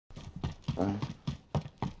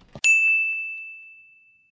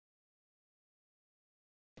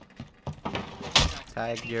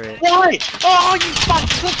Tag, you're it. Why? Oh, you fuck!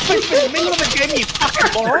 Let's put me in the middle of the game, you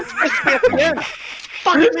fucking moron!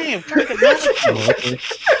 Fuck me! Fucking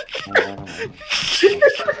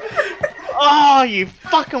oh, you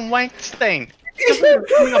fucking wank stain!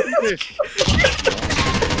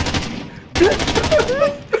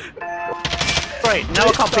 Right, now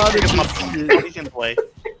I can't pick up my bodies in play.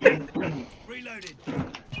 Reloaded.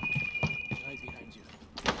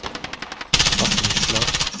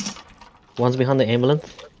 One's behind the ambulance.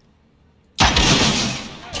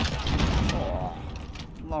 Oh,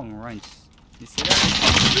 long range. You see that?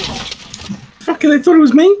 Fucking, they thought it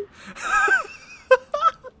was me?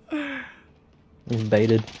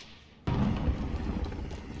 Invaded.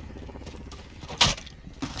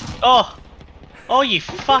 Oh! Oh, you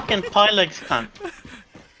fucking pie legs cunt.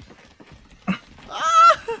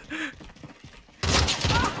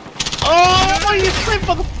 Oh, you slid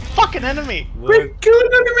for the fucking enemy! We're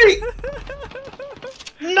killing enemy!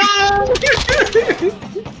 No!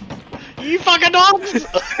 You fucking dogs! Is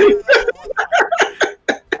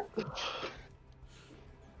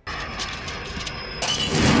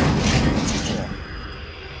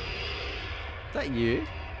that you?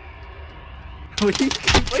 That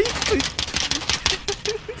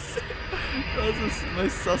was the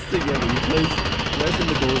most sus thing ever. You opened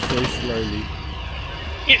the door so slowly.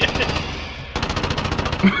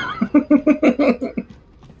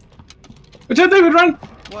 Watch out, David, run!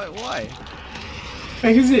 Why?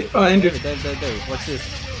 Hey, who's it? Oh, Andrew. David, watch this.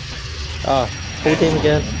 Ah, full team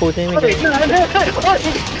again. Full team again.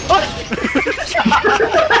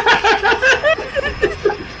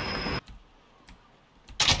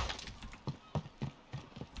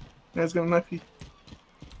 That's gonna knife you.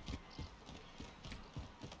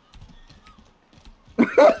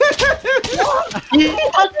 You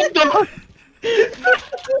fucking dog!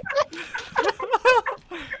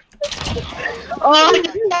 Oh,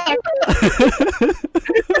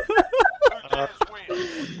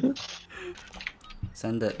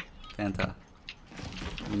 Send it, Fanta.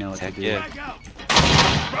 You know what to do. Back out.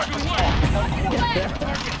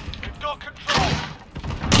 We've got control.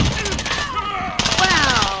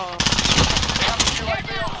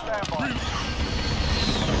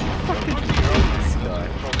 This guy.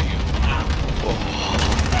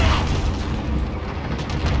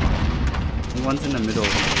 One's in the middle.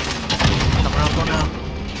 come around.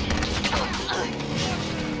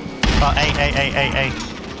 Oh, A.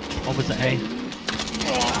 What was it, A?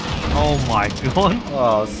 Oh my god.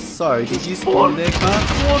 Oh, sorry. Did you spawn there,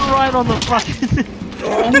 cunt? One right on the front.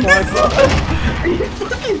 Oh my god. Are you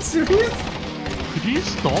fucking serious? Could you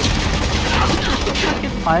stop?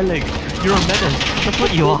 Fucking pie leg. You're a menace. That's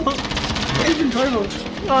what you are. Agent Total.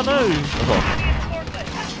 Oh no.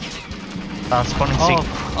 Spawning C.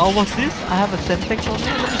 Oh, what's this? I have a Semtex on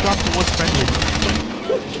there. Let me grab the what's friendly.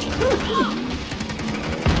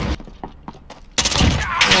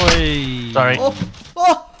 Oi. Sorry. Oh!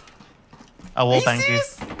 I wall banged you. Are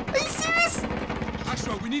you serious?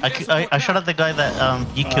 Astro, we need I shot at the guy that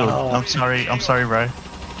you killed. I'm sorry, bro.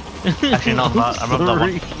 Actually, not that. I'm not that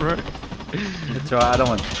one. Bro. That's right, I don't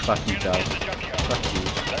want to fucking die. Fuck you.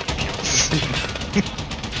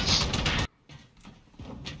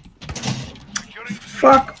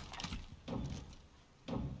 Fuck.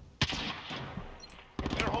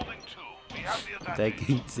 We're holding two. We have the advantage.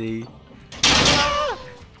 Taking T.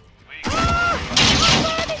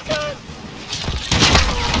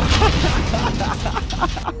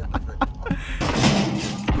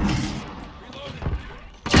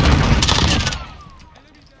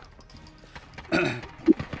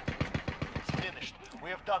 It's finished. We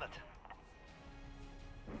have done it.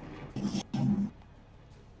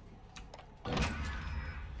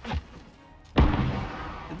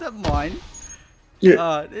 Is that mine?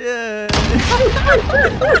 Yeah. Yeah.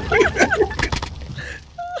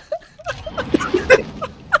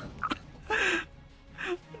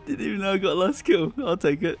 Didn't even know I got last kill. I'll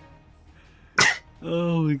take it.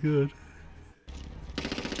 Oh my god.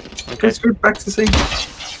 Let's go back to the scene.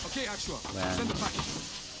 Okay, Astro. Wow. Send the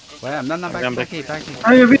package. Wait, I'm not back here.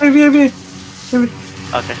 Oh, yeah.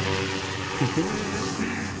 Okay.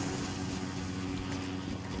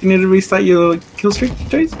 You need to restart your kill streak,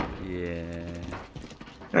 Jace? Yeah.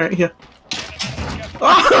 Alright, here.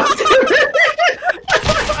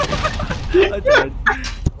 I died.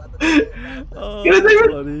 Oh, Get it,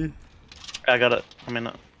 David. funny. I got it. I'm in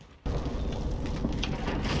it.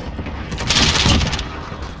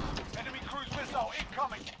 Enemy cruise missile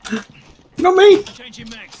incoming. Not me! Changing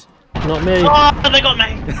mags. Not me. Oh, they got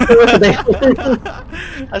me! They-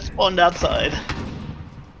 I spawned outside.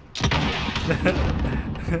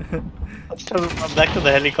 I'm trying to run back to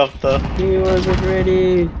the helicopter. He wasn't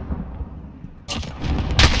ready.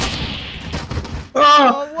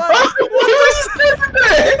 Oh, what?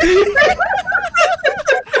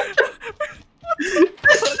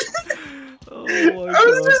 Oh my I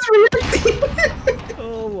was god. just reacting.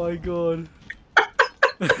 Oh my god.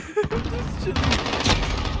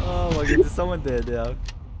 Oh my god, there's someone there now.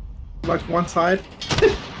 Like one side.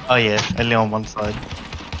 Oh yeah, only on one side.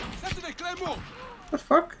 The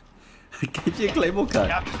fuck? Get your claymore cut.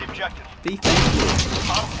 Capture the objective. Be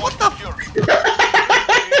thankful. What the fuck?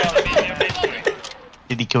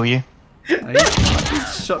 Did he kill you?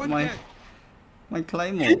 I shot my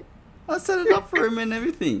claymore. I set it up for him and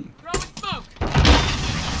everything.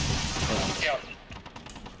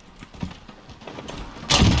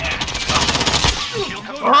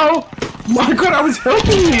 Oh my god, I was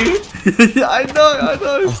helping you! I know.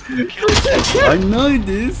 I know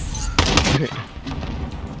this.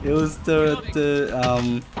 It was the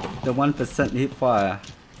 1% hip fire.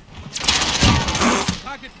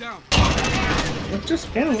 What just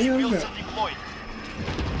spawned me over? Wilson deployed.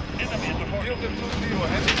 Is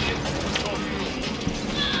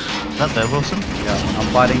that there, Wilson? Yeah, I'm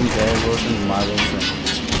fighting their Wilson, my Wilson.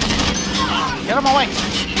 Get out of my way!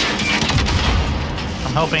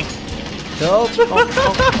 I'm helping. Help!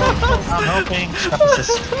 I'm helping.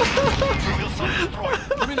 Assist. Wilson destroyed.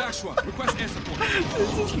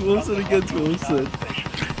 It's just Wilson against Wilson.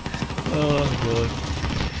 Oh god.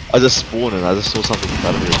 I just spawned and I just saw something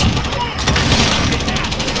out of here.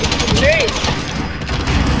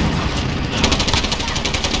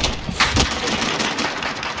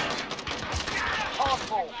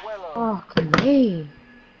 Oh, great.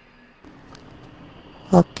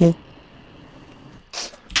 Okay.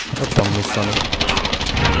 What's wrong with Sonic?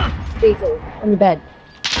 Diesel, on your bed.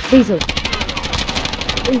 Diesel.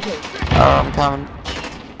 Diesel. Oh, I'm coming.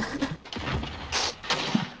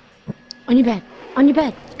 On your bed. On your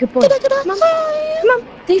bed. Good boy. Come on. Come on.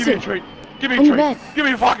 Diesel. treat. Give me On your bed. Give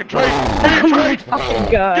me a fucking treat. Give me a treat. Oh,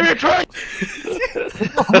 God. Give me a treat.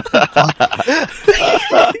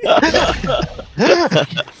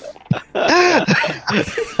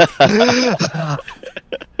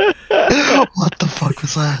 What the fuck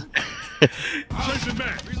was that? Changing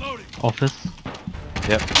man. Reloading. Office?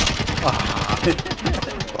 Yep.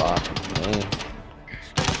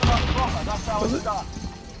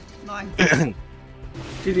 Nice.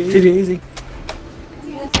 GG. Easy.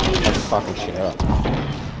 Fucking shit up.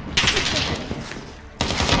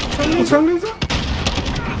 What's wrong with that?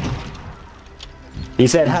 He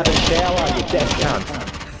said, have a shower, you dead cunt.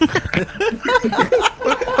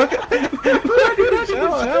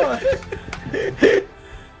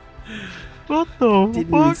 What the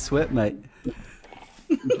Didn't even sweat, mate.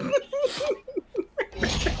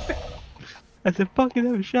 I said, fucking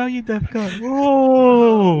have a shower, you deaf cunt.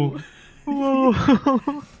 Whoa! Whoa!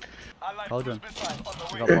 Hold on.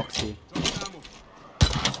 I got box here.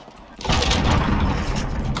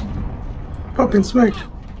 Popping smoke.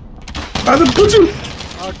 Ah, the butcher!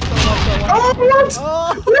 Oh, what?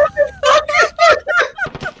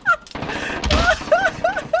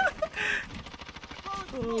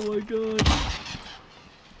 Oh my god.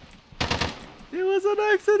 It was an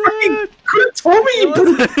accident! Could've told me you put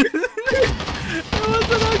it. It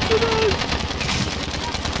was an accident!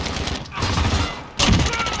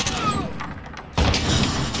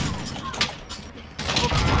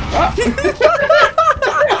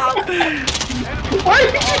 Why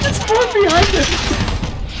did you just spawn behind it?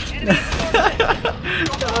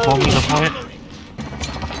 Pull me the point.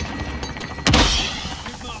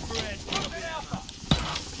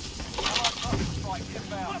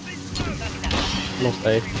 Lost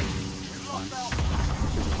A.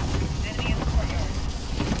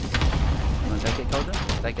 Wanna take it, Colton?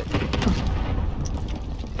 Take it.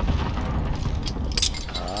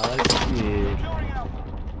 Oh, shit.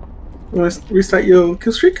 Want to restart your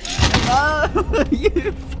kill streak? Oh,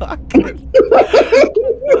 you fuck.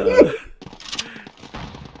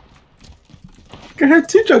 I had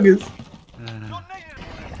 2 joggers.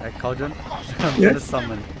 Hey, Colton, I'm Yeah? gonna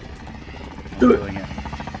summon. I'm Do it. doing it.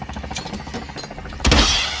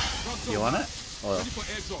 You want it? Or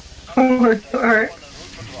Alright. do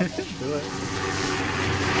it.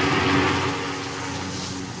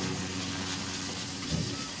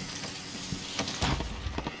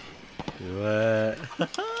 Do it.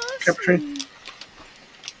 Capturing.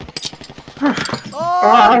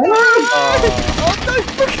 Oh,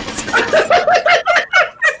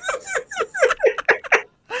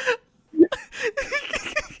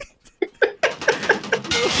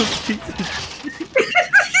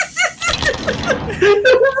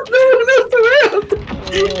 There was no one else around.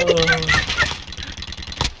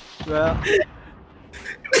 Well,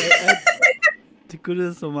 to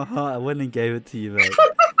goodness of my heart, I went and gave it to you, mate.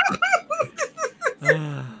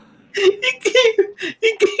 He gave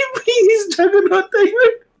me his juggernaut,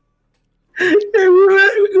 David. And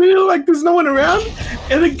we were like, there's no one around.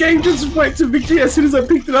 And the game just went to victory as soon as I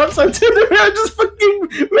picked it up. So I turned around, just fucking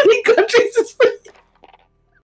many countries.